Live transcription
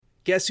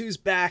Guess who's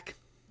back?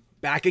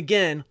 Back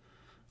again.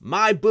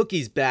 My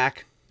bookie's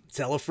back.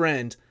 Tell a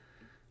friend.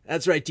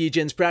 That's right,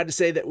 Degens. Proud to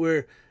say that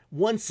we're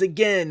once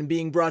again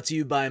being brought to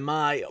you by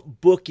my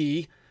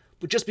bookie.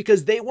 But just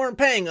because they weren't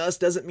paying us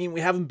doesn't mean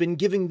we haven't been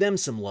giving them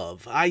some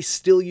love. I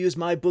still use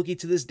my bookie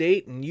to this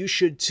date, and you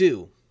should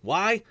too.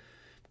 Why?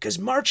 Because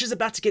March is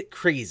about to get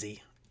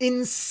crazy.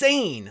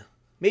 Insane.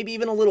 Maybe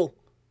even a little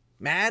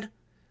mad.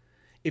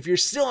 If you're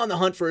still on the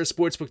hunt for a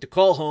sportsbook to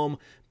call home,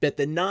 bet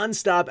the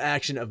non-stop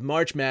action of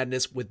March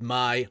Madness with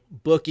my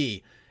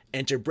bookie.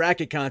 Enter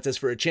bracket contests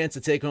for a chance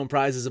to take home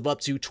prizes of up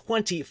to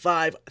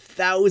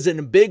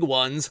 25,000 big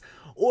ones,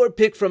 or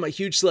pick from a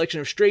huge selection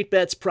of straight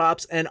bets,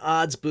 props, and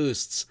odds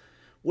boosts.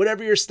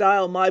 Whatever your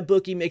style, my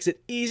bookie makes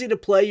it easy to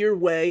play your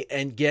way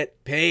and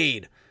get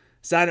paid.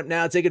 Sign up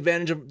now, take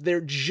advantage of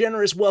their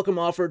generous welcome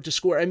offer to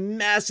score a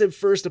massive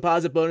first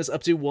deposit bonus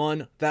up to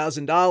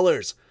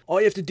 $1,000. All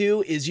you have to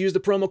do is use the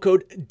promo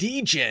code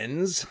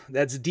DEGENS,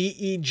 that's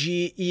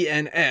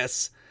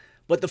DEGENS,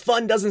 but the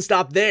fun doesn't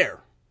stop there.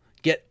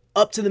 Get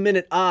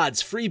up-to-the-minute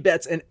odds, free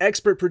bets, and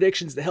expert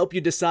predictions to help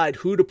you decide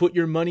who to put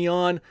your money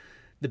on.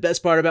 The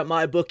best part about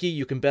MyBookie,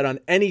 you can bet on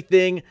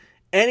anything,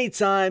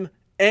 anytime,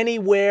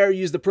 anywhere.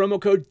 Use the promo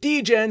code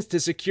DEGENS to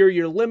secure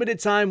your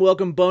limited-time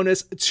welcome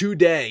bonus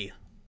today.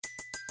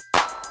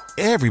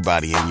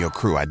 Everybody in your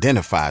crew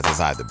identifies as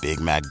either Big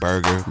Mac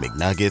Burger,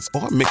 McNuggets,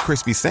 or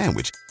McCrispy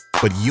Sandwich.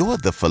 But you're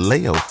the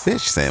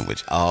Filet-O-Fish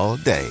Sandwich all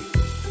day.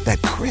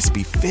 That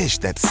crispy fish,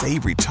 that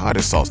savory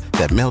tartar sauce,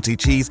 that melty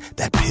cheese,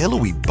 that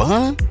pillowy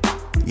bun.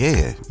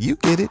 Yeah, you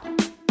get it.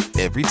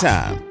 Every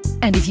time.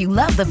 And if you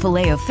love the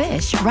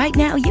Filet-O-Fish, right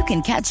now you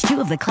can catch two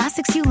of the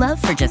classics you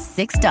love for just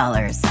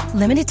 $6.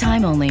 Limited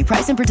time only.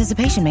 Price and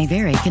participation may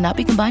vary. Cannot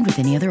be combined with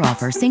any other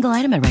offer. Single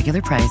item at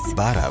regular price.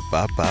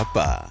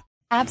 Ba-da-ba-ba-ba.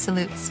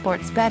 Absolute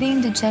sports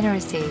betting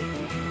degeneracy.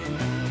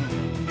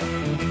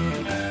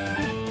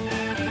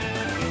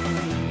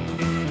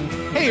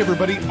 Hey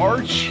everybody,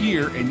 Arch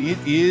here, and it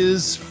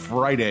is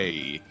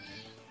Friday.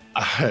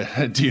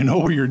 Do you know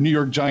where your New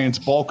York Giants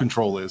ball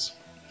control is?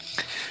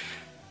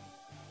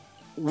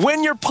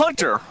 When your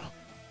punter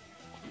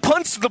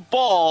punts the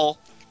ball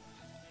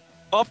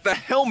off the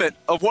helmet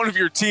of one of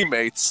your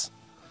teammates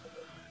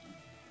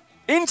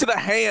into the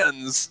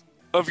hands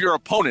of your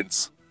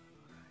opponents,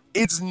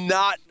 it's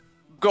not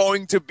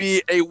going to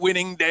be a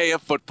winning day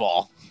of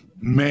football.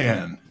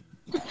 Man.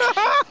 And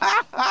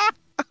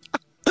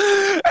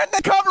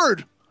they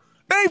covered.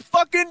 They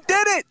fucking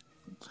did it.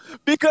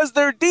 Because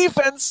their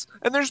defense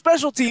and their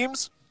special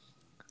teams,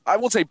 I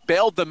won't say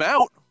bailed them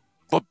out,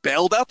 but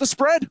bailed out the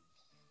spread.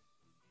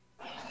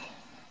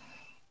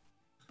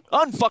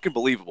 Unfucking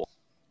believable.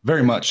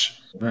 Very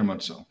much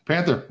so.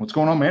 Panther, what's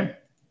going on, man?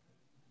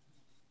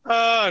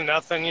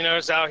 Nothing.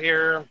 Just out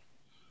here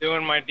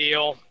doing my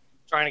deal,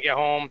 trying to get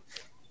home.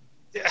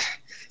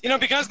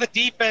 Because the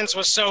defense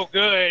was so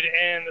good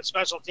and the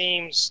special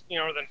teams,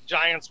 the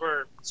Giants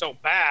were so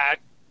bad,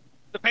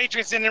 the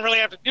Patriots didn't really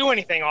have to do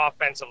anything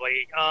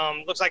offensively.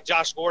 Looks like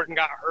Josh Gordon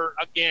got hurt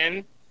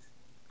again.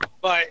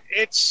 But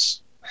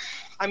did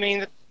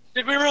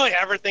we really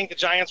ever think the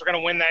Giants were going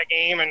to win that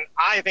game? And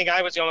I think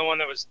I was the only one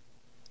that was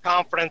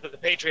confident that the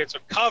Patriots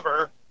would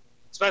cover,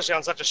 especially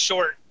on such a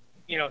short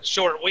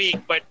week.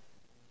 But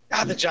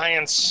God, the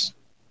Giants,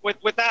 with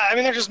that,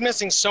 they're just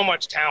missing so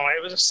much talent.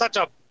 It was such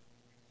a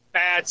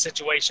bad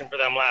situation for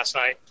them last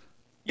night.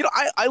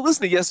 I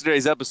listened to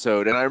yesterday's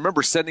episode, and I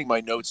remember sending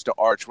my notes to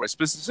Arch where I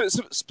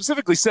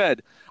specifically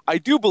said, I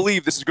do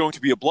believe this is going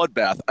to be a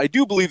bloodbath. I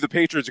do believe the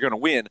Patriots are going to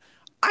win.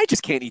 I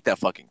just can't eat that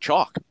fucking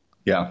chalk.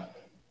 Yeah.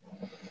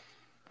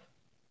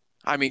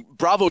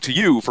 Bravo to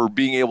you for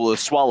being able to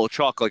swallow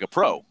chalk like a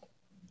pro.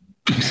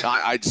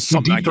 I just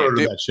something I can't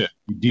do. That shit.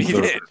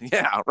 You did.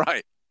 Yeah,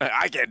 right.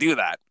 I can't do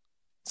that.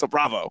 So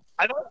bravo.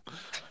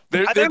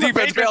 Their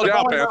defense bailed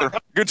out, Panther.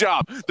 Good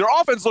job. Their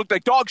offense looked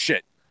like dog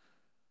shit.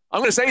 I'm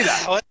going to say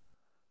that.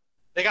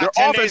 Their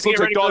offense looks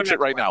like dog shit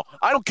right now.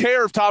 I don't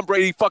care if Tom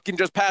Brady fucking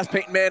just passed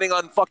Peyton Manning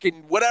on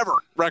fucking whatever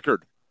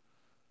record.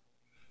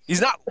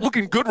 He's not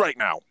looking good right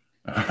now.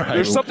 Right.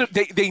 There's something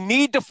they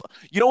need to.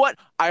 You know what?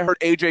 I heard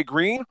AJ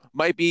Green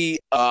might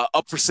be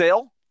up for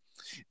sale.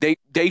 They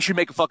should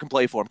make a fucking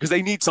play for him because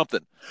they need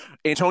something.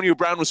 Antonio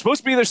Brown was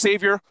supposed to be their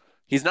savior.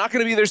 He's not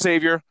going to be their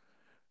savior.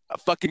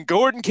 Fucking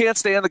Gordon can't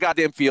stay on the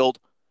goddamn field.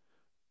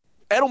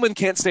 Edelman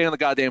can't stay on the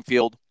goddamn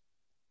field.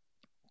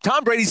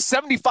 Tom Brady's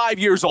 75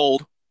 years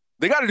old.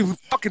 They got to do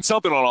fucking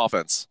something on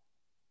offense.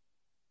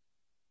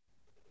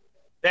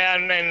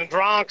 And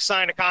Gronk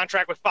signed a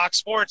contract with Fox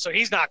Sports, so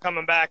he's not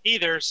coming back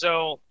either.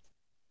 So,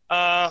 you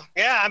got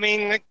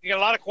a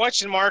lot of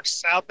question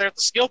marks out there at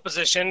the skill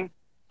position.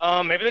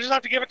 Maybe they just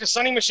have to give it to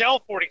Sonny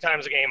Michel 40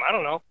 times a game. I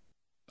don't know.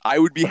 I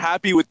would be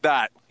happy with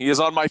that. He is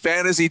on my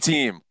fantasy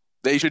team.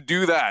 They should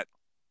do that.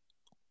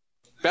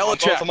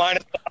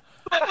 Belichick,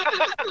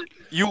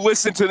 you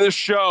listen to this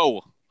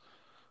show.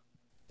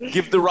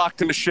 Give the rock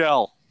to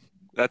Michelle.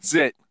 That's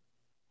it.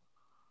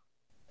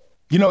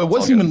 It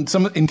wasn't even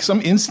in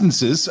some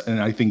instances,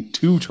 and I think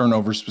 2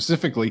 turnovers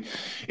specifically,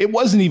 it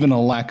wasn't even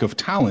a lack of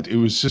talent. It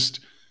was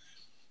just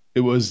It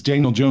was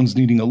Daniel Jones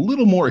needing a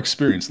little more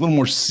experience, a little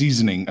more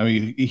seasoning. I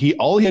mean,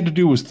 all he had to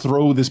do was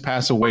throw this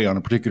pass away on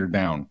a particular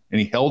down,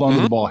 and he held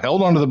onto the ball,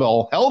 held onto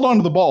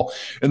the ball,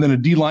 and then a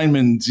D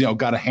lineman,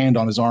 got a hand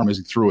on his arm as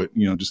he threw it.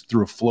 Just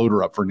threw a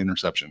floater up for an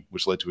interception,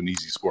 which led to an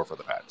easy score for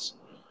the Pats.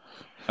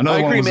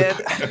 Another one was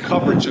a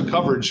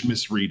coverage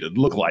misread. It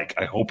looked like.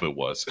 I hope it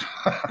was.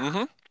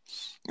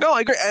 No,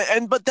 I agree.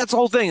 But that's the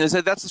whole thing. Is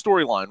that that's the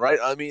storyline, right?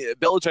 I mean,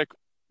 Belichick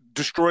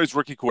destroys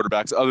rookie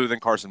quarterbacks other than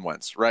Carson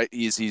Wentz, right?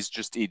 He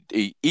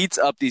eats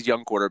up these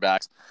young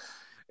quarterbacks.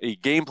 He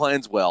game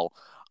plans well.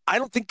 I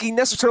don't think he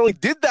necessarily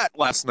did that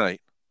last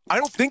night. I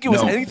don't think it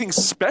was anything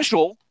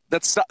special.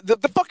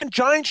 The fucking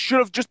Giants should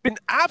have just been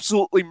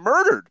absolutely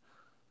murdered.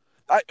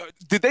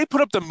 Did they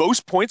put up the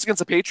most points against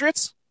the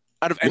Patriots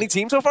out of any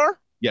team so far?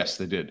 Yes,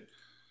 they did.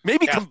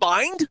 Maybe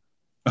combined?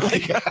 Do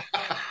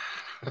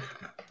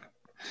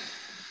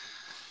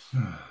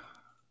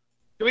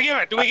we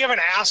give an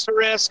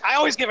asterisk? I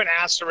always give an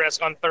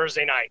asterisk on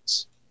Thursday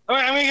nights.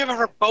 I'm going to give it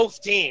for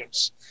both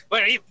teams,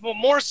 but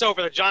more so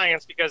for the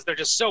Giants because they're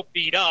just so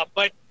beat up.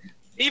 But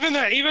even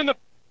the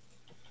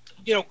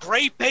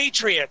great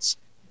Patriots,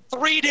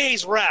 3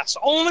 days rest,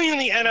 only in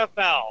the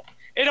NFL.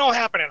 It don't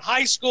happen in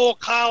high school,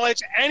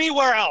 college,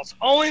 anywhere else.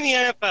 Only in the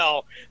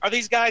NFL are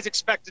these guys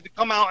expected to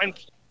come out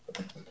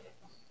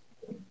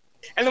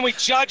and then we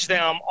judge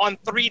them on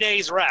 3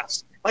 days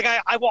rest. Like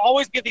I will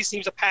always give these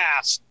teams a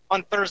pass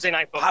on Thursday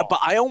Night Football. But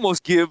I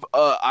almost do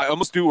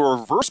a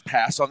reverse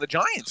pass on the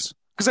Giants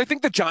because I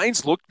think the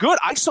Giants looked good.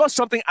 I saw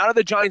something out of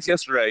the Giants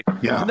yesterday.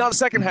 Yeah. Now the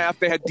second half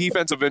they had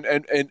defensive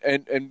and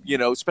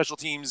special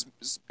teams,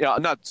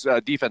 not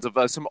defensive,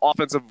 some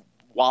offensive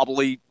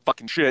wobbly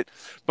fucking shit,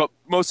 but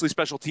mostly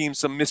special teams,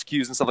 some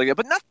miscues and stuff like that.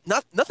 But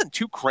not nothing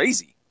too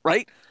crazy,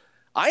 right?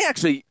 I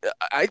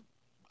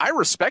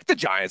respect the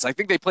Giants. I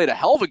think they played a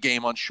hell of a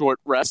game on short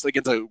rest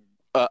against a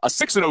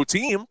 6-0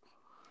 team.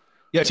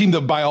 Yeah, a team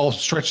that by all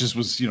stretches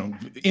was,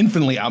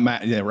 infinitely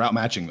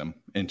outmatching them.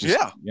 And just,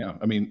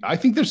 I mean, I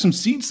think there's some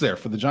seeds there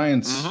for the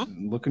Giants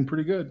looking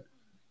pretty good.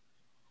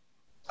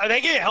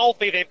 They get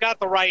healthy. They've got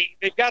the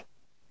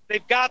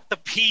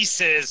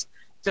pieces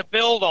to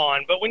build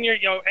on. But when you're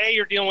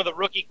dealing with a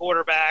rookie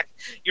quarterback,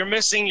 you're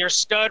missing your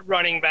stud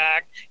running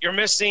back, you're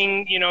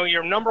missing,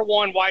 your number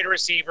one wide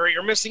receiver,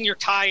 you're missing your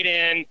tight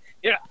end.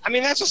 I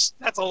mean, that's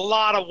a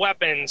lot of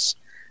weapons.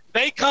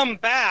 They come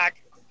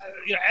back.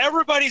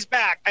 Everybody's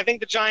back. I think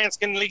the Giants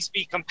can at least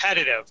be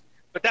competitive,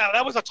 but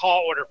that was a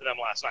tall order for them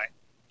last night.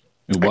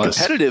 It was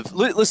competitive.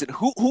 Listen,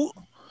 who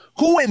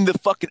in the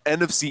fucking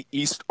NFC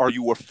East are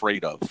you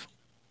afraid of?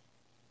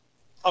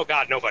 Oh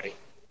God, nobody.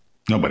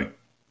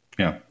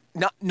 Yeah.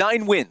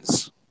 9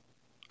 wins,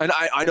 and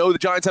I know the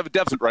Giants have a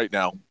deficit right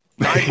now.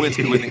 9 wins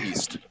to win the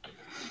East.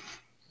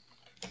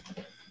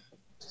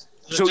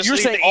 So you're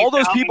saying all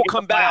those people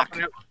come back,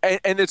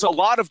 and it's a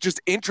lot of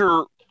just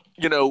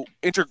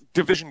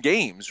interdivision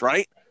games,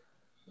 right?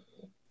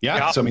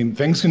 Yeah. So I mean,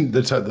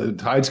 the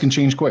tides can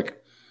change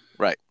quick.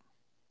 Right.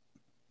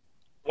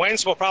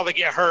 Wentz will probably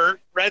get hurt.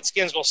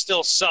 Redskins will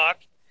still suck,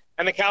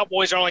 and the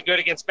Cowboys are only good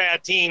against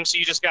bad teams. So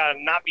you just gotta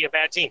not be a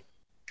bad team.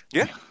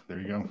 Yeah. There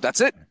you go.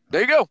 That's it.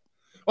 There you go.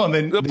 Well, and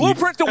then the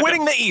blueprint to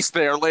winning the East,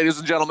 there, ladies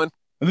and gentlemen.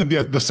 And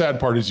then the sad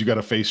part is you got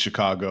to face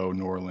Chicago,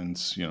 New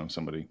Orleans,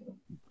 somebody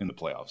in the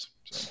playoffs.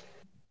 So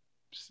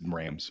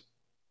Rams.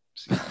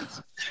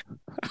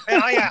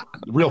 Yeah.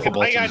 Real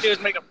football. All you gotta do is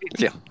make a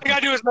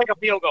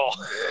field goal.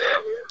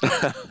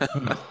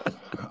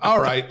 All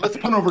right, let's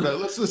punt over to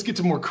let's get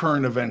to more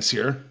current events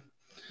here.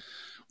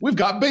 We've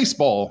got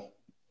baseball.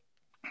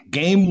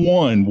 Game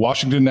 1,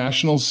 Washington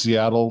Nationals,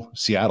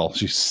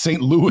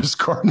 St. Louis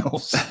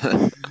Cardinals.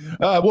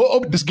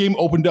 This game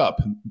opened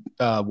up.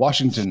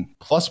 Washington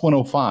plus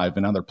 105,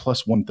 and now they're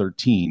plus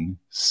 113.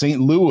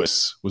 St.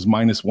 Louis was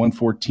minus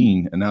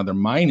 114, and now they're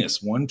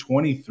minus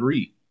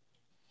 123.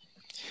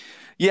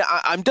 Yeah,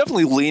 I'm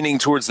definitely leaning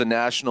towards the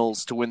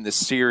Nationals to win this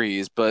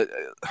series, but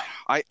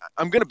I'm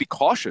going to be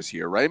cautious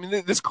here, right? I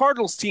mean, this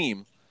Cardinals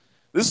team,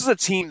 this is a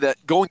team that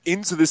going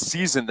into this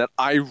season that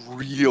I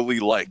really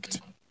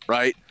liked,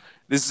 right?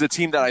 This is a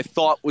team that I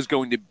thought was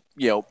going to,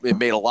 it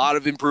made a lot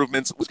of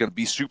improvements, was going to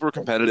be super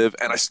competitive,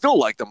 and I still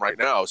like them right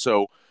now.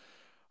 So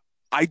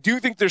I do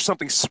think there's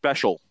something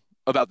special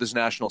about this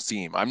Nationals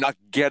team. I'm not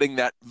getting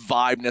that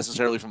vibe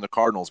necessarily from the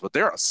Cardinals, but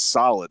they're a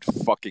solid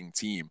fucking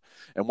team.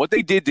 And what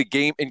they did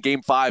in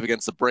Game 5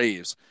 against the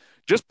Braves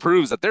just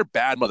proves that they're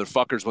bad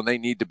motherfuckers when they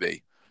need to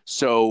be.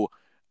 So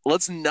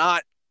let's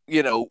not,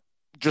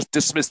 just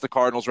dismiss the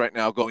Cardinals right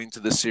now going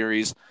into this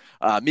series.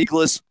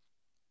 Mikolas,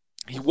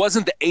 he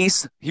wasn't the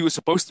ace he was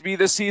supposed to be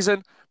this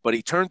season, but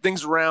he turned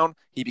things around.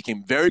 He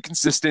became very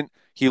consistent.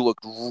 He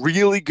looked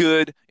really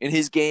good in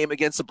his game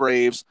against the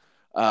Braves.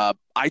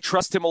 I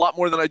trust him a lot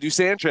more than I do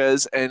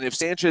Sanchez, and if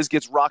Sanchez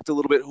gets rocked a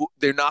little bit,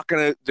 they're not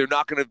gonna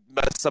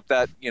mess up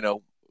that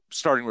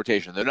starting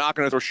rotation. They're not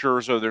gonna throw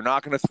Scherzer. They're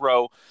not gonna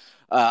throw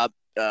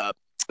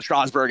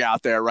Strasburg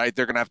out there, right?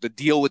 They're gonna have to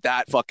deal with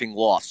that fucking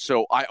loss.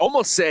 So I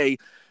almost say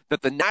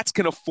that the Nats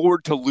can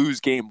afford to lose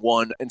Game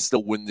 1 and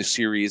still win the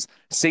series.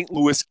 St.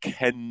 Louis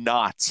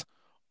cannot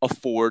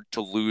afford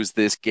to lose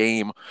this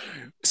game,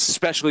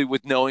 especially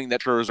with knowing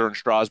that Scherzer and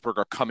Strasburg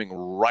are coming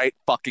right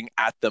fucking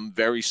at them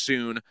very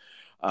soon.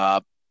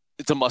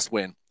 It's a must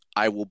win.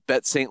 I will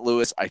bet St.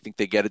 Louis. I think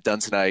they get it done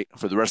tonight.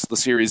 For the rest of the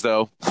series,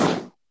 though,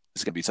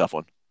 it's going to be a tough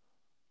one.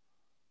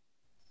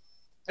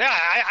 Yeah,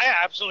 I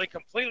absolutely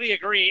completely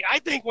agree. I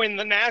think when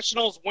the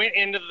Nationals went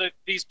into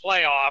these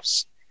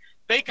playoffs,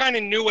 they kind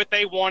of knew what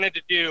they wanted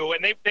to do,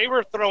 and they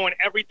were throwing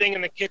everything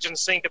in the kitchen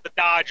sink at the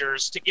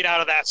Dodgers to get out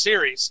of that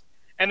series.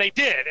 And they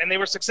did, and they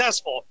were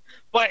successful.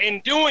 But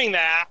in doing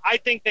that, I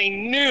think they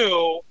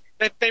knew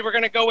that they were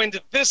going to go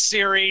into this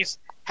series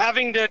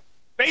having to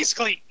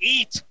basically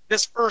eat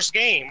this first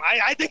game.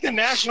 I think the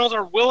Nationals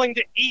are willing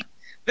to eat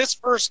this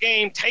first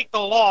game, take the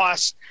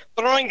loss,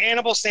 throwing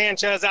Anibal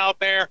Sanchez out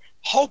there,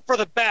 hope for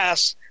the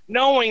best,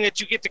 knowing that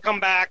you get to come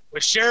back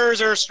with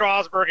Scherzer,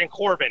 Strasburg, and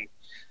Corbin.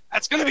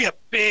 That's going to be a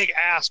big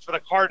ask for the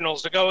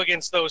Cardinals to go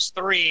against those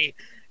three.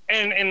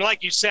 And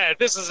like you said,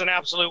 this is an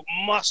absolute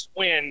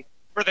must-win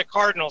for the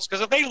Cardinals,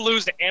 because if they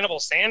lose to Anibal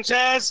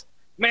Sanchez,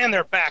 man,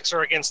 their backs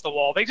are against the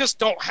wall. They just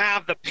don't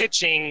have the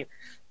pitching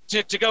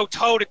to go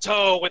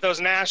toe-to-toe with those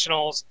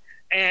Nationals.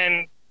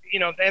 And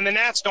and the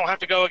Nats don't have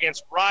to go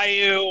against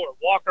Ryu or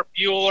Walker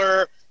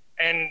Buehler,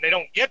 and they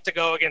don't get to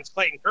go against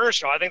Clayton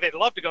Kershaw. I think they'd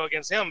love to go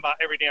against him about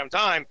every damn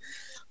time.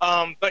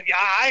 But yeah,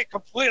 I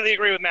completely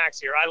agree with Max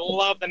here. I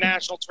love the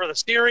Nationals for the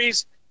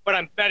series, but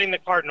I'm betting the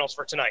Cardinals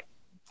for tonight.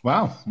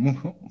 Wow.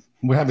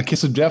 We have the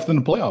kiss of death in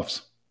the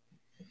playoffs.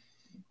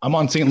 I'm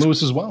on St.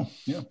 Louis as well.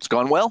 Yeah. It's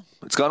gone well.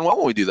 It's gone well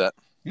when we do that.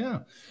 Yeah.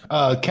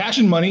 Cash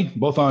and money,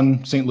 both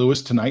on St.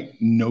 Louis tonight.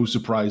 No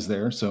surprise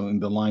there. So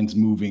the line's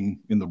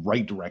moving in the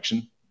right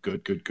direction.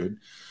 Good.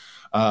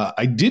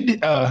 I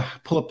did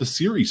pull up the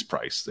series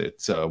price.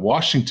 It's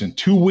Washington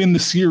to win the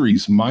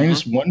series,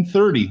 minus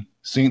 130,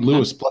 St.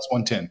 Louis plus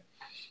 110.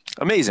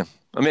 Amazing.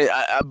 I mean,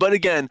 but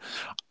again,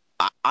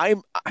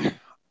 I'm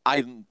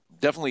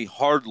definitely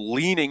hard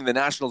leaning the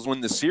Nationals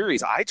win the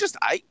series. I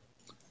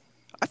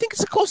think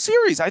it's a close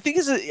series. I think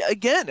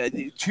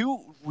it's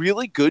two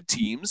really good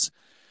teams.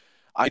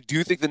 I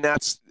do think the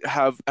Nats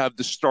have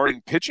the starting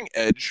pitching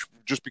edge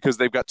just because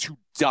they've got two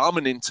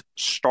dominant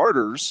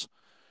starters.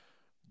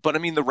 But I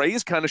mean, the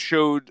Rays kind of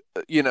showed,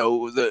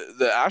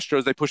 the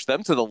Astros, they pushed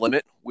them to the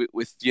limit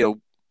with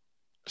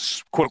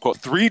quote unquote,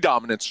 three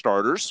dominant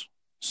starters.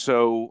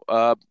 So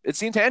it's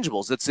the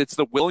intangibles. It's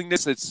the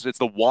willingness. It's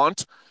the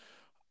want.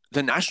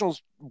 The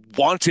Nationals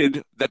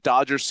wanted that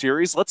Dodgers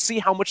series. Let's see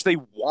how much they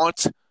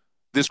want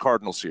this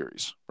Cardinal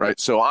series, right?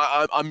 So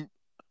I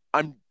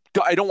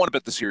don't want to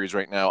bet the series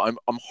right now.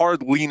 I'm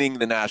hard leaning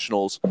the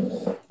Nationals.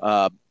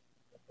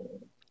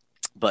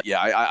 But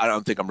yeah, I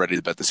don't think I'm ready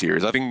to bet the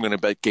series. I think I'm going to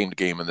bet game to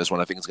game in this one.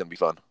 I think it's going to be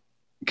fun.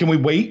 Can we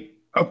wait?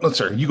 Oh,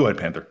 sorry. You go ahead,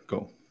 Panther.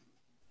 Go.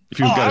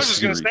 I was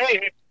just going to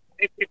say,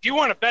 if you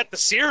want to bet the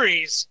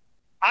series,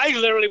 I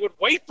literally would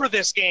wait for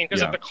this game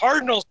because if the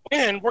Cardinals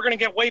win, we're going to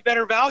get way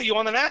better value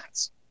on the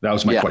Nats. That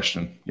was my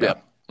question. Yeah.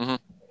 Mm-hmm.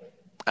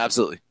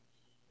 Absolutely.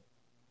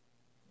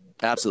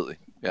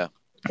 Yeah.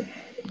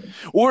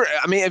 Or,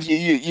 I mean, if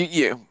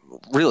you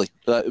really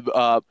bet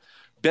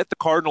the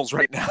Cardinals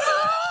right now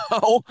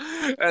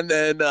and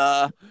then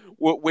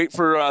wait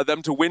for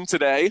them to win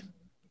today.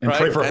 And right?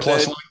 pray for a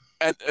plus line.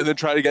 And then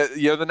try to get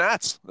the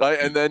Nats, right?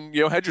 And then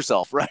hedge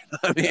yourself, right?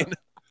 I mean,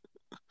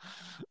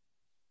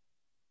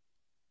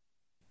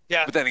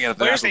 yeah. But then again, if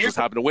the Nationals just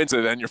happen to win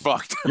today, then you're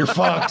fucked. You're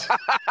fucked.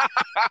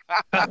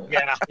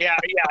 yeah.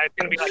 It's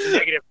going to be like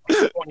negative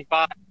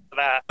 25 for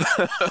that.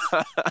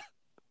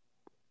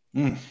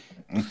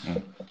 Mm-hmm.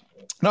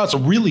 No, it's a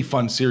really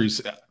fun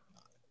series.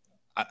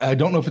 I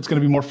don't know if it's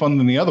going to be more fun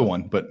than the other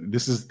one, but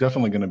this is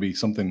definitely going to be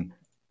something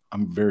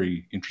I'm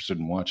very interested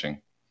in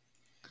watching.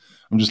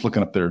 I'm just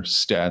looking up their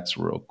stats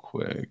real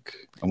quick.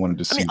 I wanted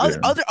to see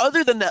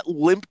other than that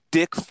limp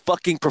dick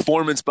fucking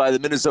performance by the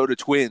Minnesota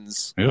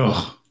Twins.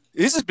 Ugh.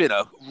 This has been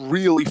a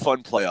really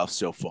fun playoff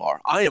so far.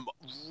 I am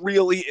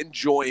really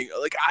enjoying.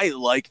 I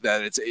like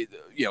that it's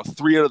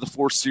 3 out of the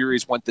 4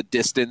 series went the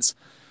distance.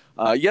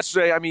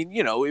 Yesterday, I mean,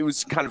 it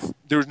was kind of,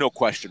 there was no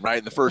question, right?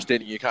 In the first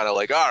inning, you kind of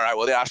all right,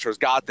 well, the Astros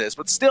got this.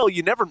 But still,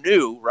 you never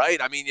knew,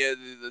 right? I mean,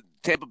 the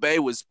Tampa Bay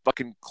was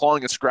fucking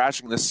clawing and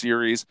scratching this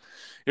series.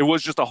 It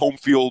was just a home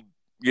field,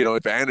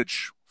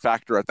 advantage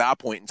factor at that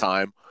point in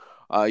time.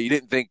 You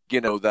didn't think,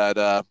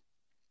 that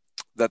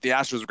the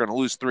Astros were going to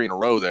lose 3 in a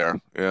row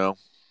there,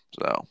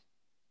 so.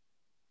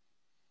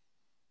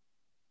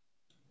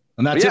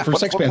 And that's it for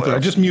Sex Panther. I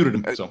just muted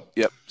him. So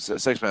yep,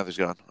 Sex Panther's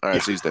gone. All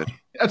right, so he's dead.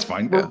 That's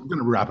fine. We're going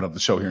to wrap it up the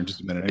show here in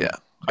just a minute. Anyway. Yeah.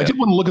 I did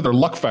want to look at their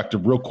luck factor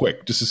real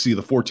quick just to see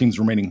the 4 teams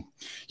remaining.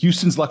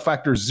 Houston's luck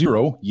factor is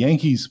 0,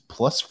 Yankees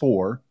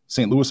 +4,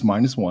 St. Louis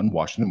 -1,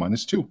 Washington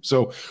 -2.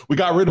 So we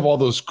got rid of all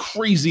those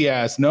crazy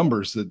ass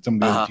numbers that some of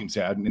the other teams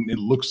had, and it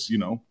looks,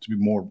 to be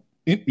more,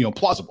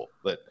 plausible.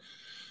 But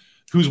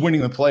who's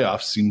winning the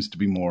playoffs seems to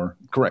be more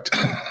correct.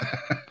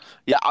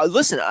 Yeah,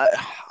 listen,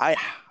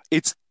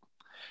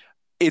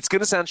 it's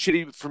going to sound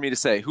shitty for me to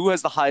say. Who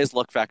has the highest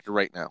luck factor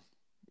right now?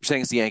 You're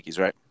saying it's the Yankees,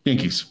 right?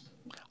 Yankees.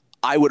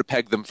 I would have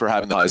pegged them for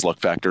having the highest luck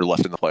factor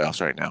left in the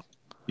playoffs right now.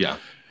 Yeah.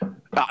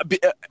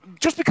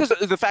 Just because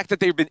of the fact that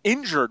they've been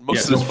injured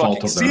most of this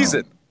fucking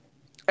season,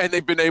 and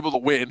they've been able to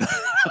win.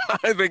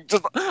 I think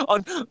just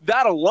on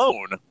that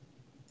alone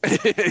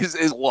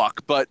is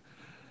luck. But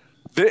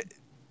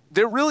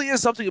there really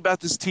is something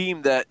about this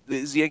team that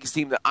is the Yankees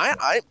team that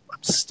I'm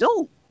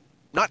still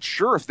not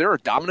sure if they're a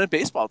dominant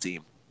baseball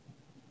team.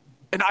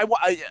 And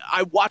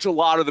I watch a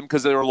lot of them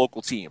because they're a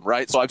local team,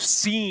 right? So I've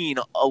seen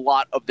a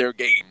lot of their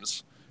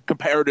games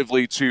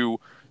comparatively to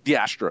the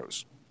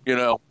Astros. You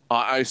know,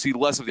 I see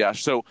less of the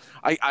Astros. So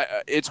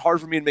it's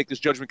hard for me to make this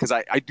judgment because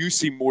I do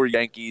see more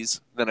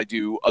Yankees than I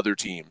do other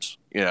teams,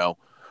 you know.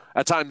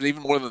 At times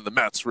even more than the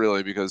Mets,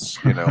 really, because,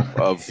 you know,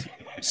 of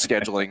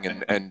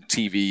scheduling and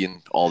TV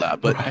and all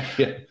that. But,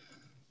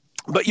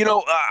 but you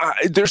know,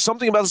 there's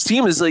something about this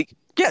team is like,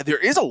 yeah, there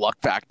is a luck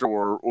factor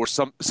or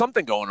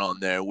something going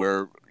on there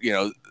where, you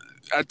know,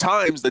 at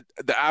times the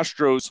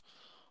Astros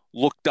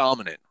look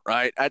dominant,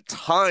 right? At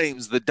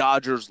times the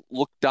Dodgers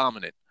look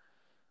dominant.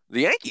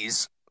 The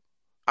Yankees,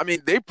 I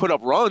mean, they put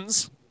up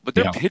runs, but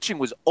their pitching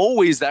was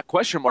always that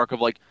question mark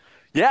of like,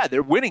 yeah,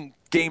 they're winning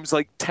games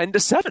like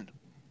 10-7.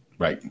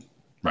 Right.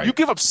 You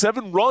give up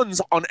 7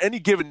 runs on any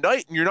given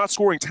night and you're not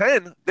scoring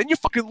 10, then you're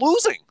fucking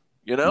losing,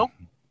 you know?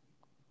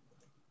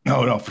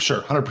 No, for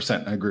sure.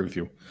 100%. I agree with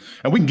you.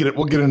 And we'll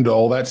get into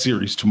all that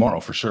series tomorrow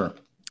for sure.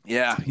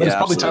 Yeah. But it's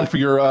probably time for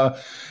your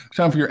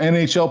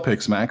NHL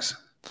picks, Max.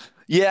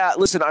 Yeah,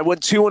 listen, I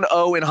went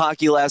 2-0 in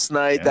hockey last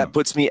night. Yeah. That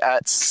puts me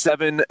at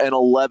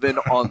 7-11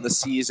 on the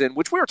season,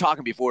 which we were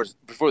talking before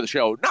the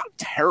show. Not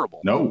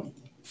terrible. No.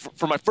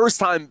 For my first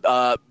time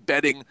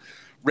betting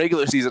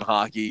regular season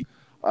hockey,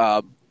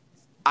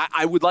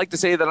 I would like to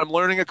say that I'm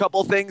learning a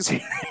couple things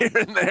here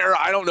and there.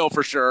 I don't know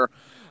for sure.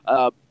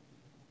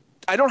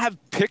 I don't have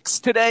picks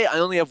today. I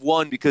only have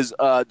one because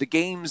the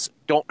games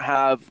don't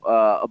have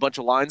a bunch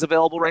of lines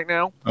available right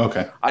now.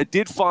 Okay. I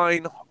did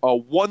find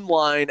one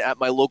line at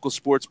my local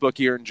sports book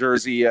here in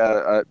Jersey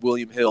at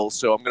William Hill,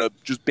 so I'm going to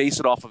just base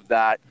it off of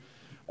that.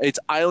 It's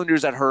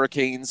Islanders at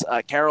Hurricanes.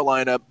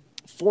 Carolina,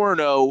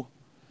 4-0.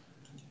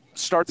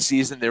 Start the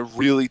season. They're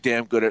really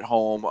damn good at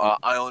home.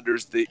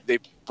 Islanders, they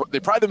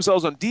pride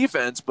themselves on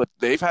defense, but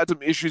they've had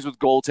some issues with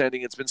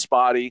goaltending. It's been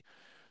spotty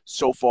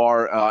so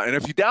far. And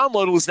if you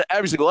download and listen to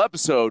every single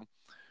episode,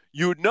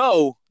 you would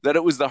know that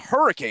it was the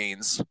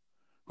Hurricanes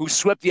who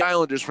swept the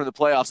Islanders from the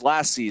playoffs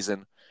last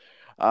season.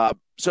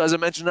 So as I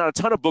mentioned, not a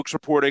ton of books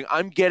reporting.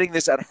 I'm getting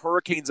this at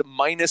Hurricanes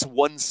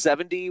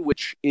 -170,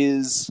 which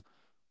is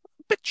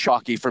a bit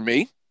chalky for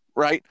me,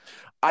 right?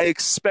 I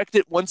expect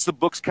it once the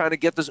books kind of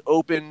get this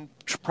open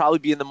to probably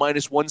be in the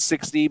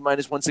 -160,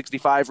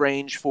 -165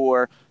 range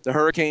for the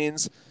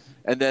Hurricanes,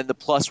 and then the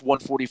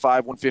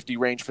 +145, 150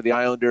 range for the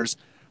Islanders.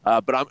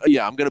 But I'm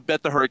going to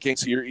bet the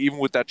Hurricanes here, even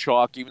with that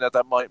chalk, even at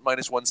that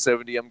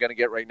 -170 I'm going to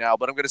get right now.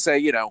 But I'm going to say,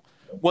 you know,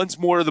 once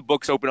more of the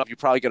books open up, you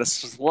probably get a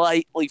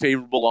slightly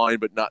favorable line,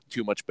 but not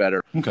too much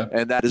better. Okay.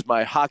 And that is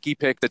my hockey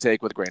pick to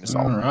take with a grain of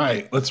salt. All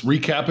right. Let's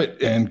recap it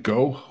and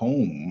go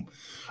home.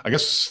 I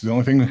guess the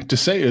only thing to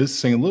say is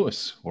St.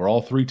 Louis. We're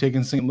all three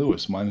taking St.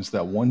 Louis, minus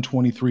that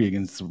 123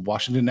 against the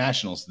Washington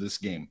Nationals this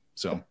game.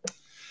 So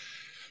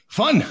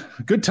fun,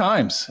 good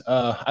times.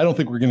 I don't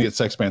think we're going to get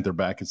Sex Panther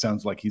back. It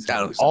sounds like he's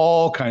having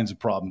all kinds of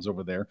problems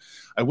over there.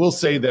 I will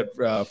say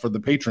that for the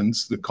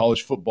patrons, the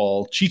college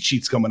football cheat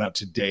sheet's coming out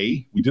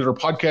today. We did our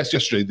podcast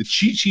yesterday. The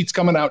cheat sheet's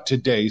coming out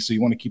today, so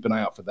you want to keep an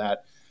eye out for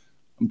that.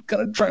 I'm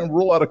going to try and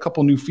roll out a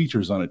couple new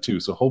features on it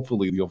too, so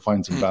hopefully you'll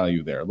find some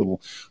value there.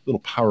 Little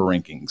power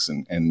rankings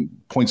and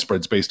point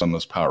spreads based on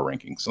those power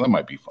rankings. So that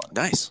might be fun.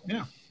 Nice.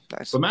 Yeah.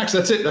 Nice. But Max,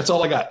 that's it. That's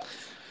all I got.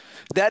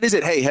 That is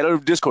it. Hey, head over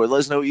to Discord. Let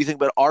us know what you think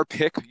about our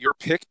pick, your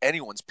pick,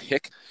 anyone's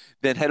pick.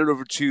 Then head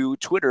over to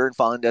Twitter and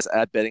follow us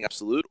at Betting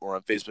Absolute, or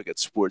on Facebook at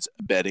Sports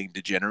Betting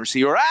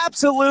Degeneracy, or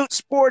Absolute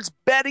Sports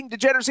Betting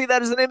Degeneracy.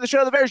 That is the name of the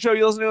show, the very show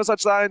you listen to on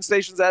such science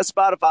stations as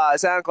Spotify,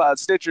 SoundCloud,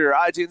 Stitcher,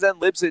 iTunes,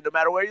 and Libsyn. No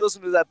matter where you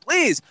listen to that,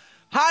 please,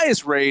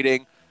 highest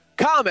rating,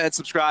 comment,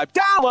 subscribe,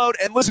 download,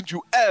 and listen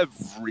to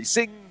every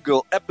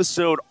single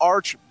episode.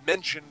 Arch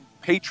mentioned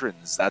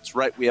patrons. That's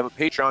right. We have a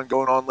Patreon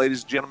going on,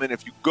 ladies and gentlemen.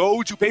 If you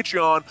go to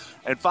Patreon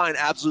and find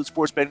Absolute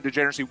Sports Betting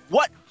Degeneracy,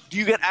 what do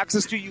you get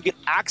access to? You get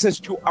access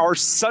to our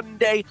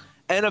Sunday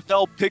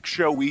NFL pick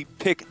show. We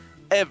pick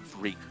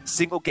every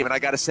single game. And I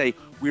got to say,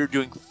 we're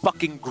doing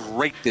fucking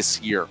great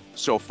this year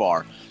so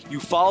far.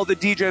 You follow the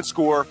DGen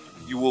score,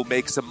 you will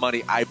make some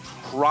money. I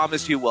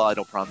promise you. Well, I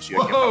don't promise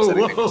you. I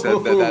can't promise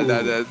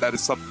anything. That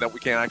is something that we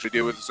can't actually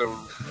do with, so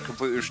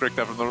completely restrict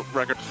that from the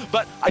record.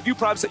 But I do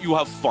promise that you will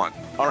have fun.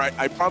 All right?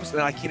 I promise,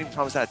 and I can't even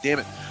promise that. Damn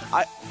it.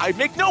 I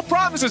make no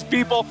promises,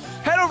 people.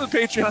 Head over to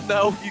Patreon,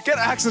 though. You get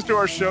access to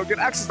our show, get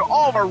access to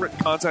all of our written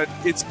content.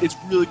 It's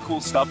really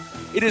cool stuff.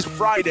 It is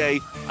Friday.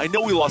 I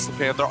know we lost the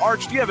Panther.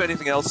 Arch, do you have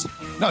anything else?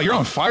 No, you're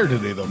on fire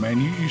today, though, man.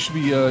 You should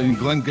be in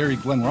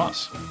Glenn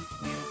Ross.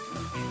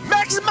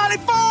 Maximum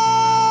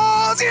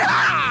Falls!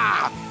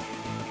 Yeah!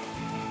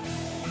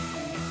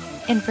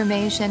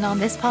 Information on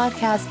this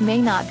podcast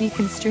may not be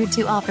construed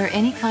to offer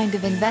any kind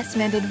of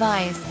investment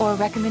advice or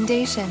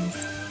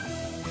recommendations.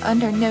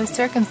 Under no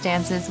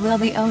circumstances will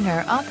the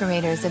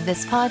owner-operators of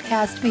this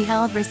podcast be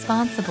held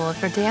responsible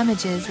for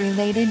damages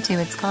related to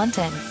its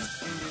contents.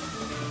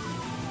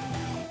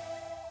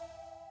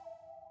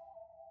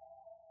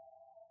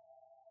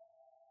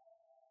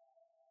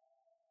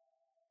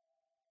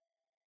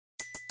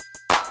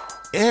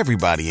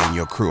 Everybody in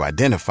your crew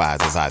identifies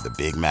as either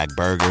Big Mac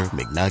Burger,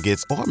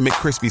 McNuggets, or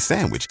McCrispy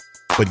Sandwich.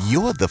 But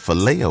you're the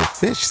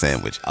Filet-O-Fish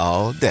Sandwich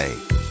all day.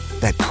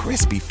 That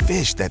crispy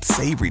fish, that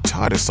savory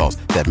tartar sauce,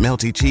 that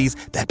melty cheese,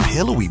 that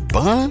pillowy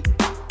bun.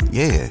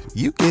 Yeah,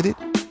 you get it.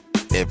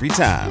 Every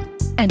time.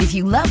 And if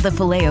you love the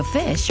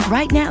Filet-O-Fish,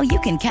 right now you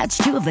can catch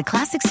two of the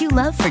classics you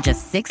love for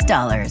just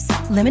 $6.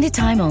 Limited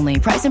time only.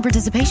 Price and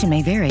participation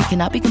may vary.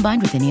 Cannot be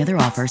combined with any other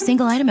offer.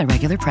 Single item at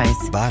regular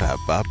price.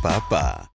 Ba-da-ba-ba-ba.